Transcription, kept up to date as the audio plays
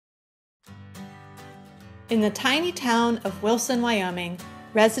In the tiny town of Wilson, Wyoming,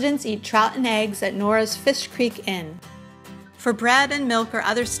 residents eat trout and eggs at Nora's Fish Creek Inn. For bread and milk or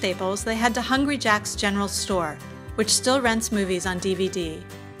other staples, they head to Hungry Jack's General Store, which still rents movies on DVD.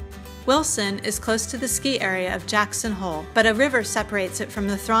 Wilson is close to the ski area of Jackson Hole, but a river separates it from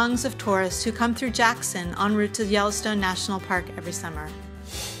the throngs of tourists who come through Jackson en route to Yellowstone National Park every summer.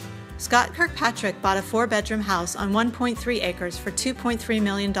 Scott Kirkpatrick bought a 4-bedroom house on 1.3 acres for $2.3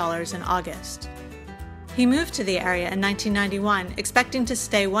 million in August. He moved to the area in 1991, expecting to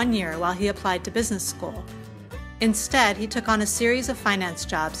stay 1 year while he applied to business school. Instead, he took on a series of finance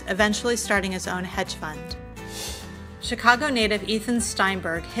jobs, eventually starting his own hedge fund. Chicago native Ethan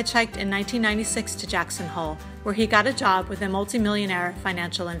Steinberg hitchhiked in 1996 to Jackson Hole, where he got a job with a multimillionaire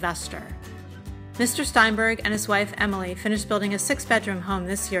financial investor. Mr. Steinberg and his wife Emily finished building a 6-bedroom home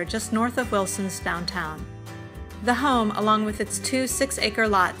this year just north of Wilson's downtown. The home, along with its 2 6-acre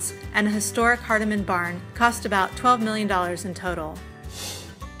lots and a historic Hardiman barn, cost about $12 million in total.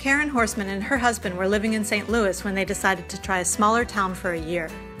 Karen Horseman and her husband were living in St. Louis when they decided to try a smaller town for a year.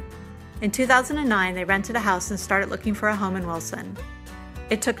 In 2009, they rented a house and started looking for a home in Wilson.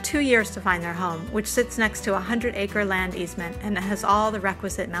 It took 2 years to find their home, which sits next to a 100-acre land easement and has all the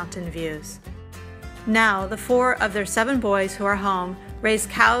requisite mountain views. Now, the 4 of their 7 boys who are home raise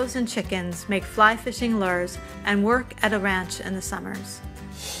cows and chickens, make fly fishing lures, and work at a ranch in the summers.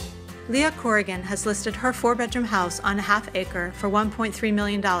 Leah Corrigan has listed her 4-bedroom house on a half-acre for $1.3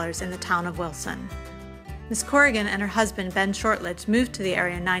 million in the town of Wilson. Ms. Corrigan and her husband, Ben Shortledge, moved to the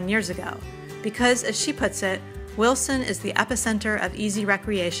area 9 years ago because, as she puts it, Wilson is the epicenter of easy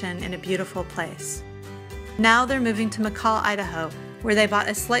recreation in a beautiful place. Now they're moving to McCall, Idaho, where they bought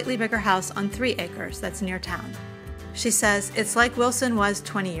a slightly bigger house on 3 acres that's near town. She says, "It's like Wilson was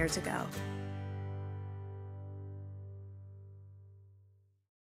 20 years ago."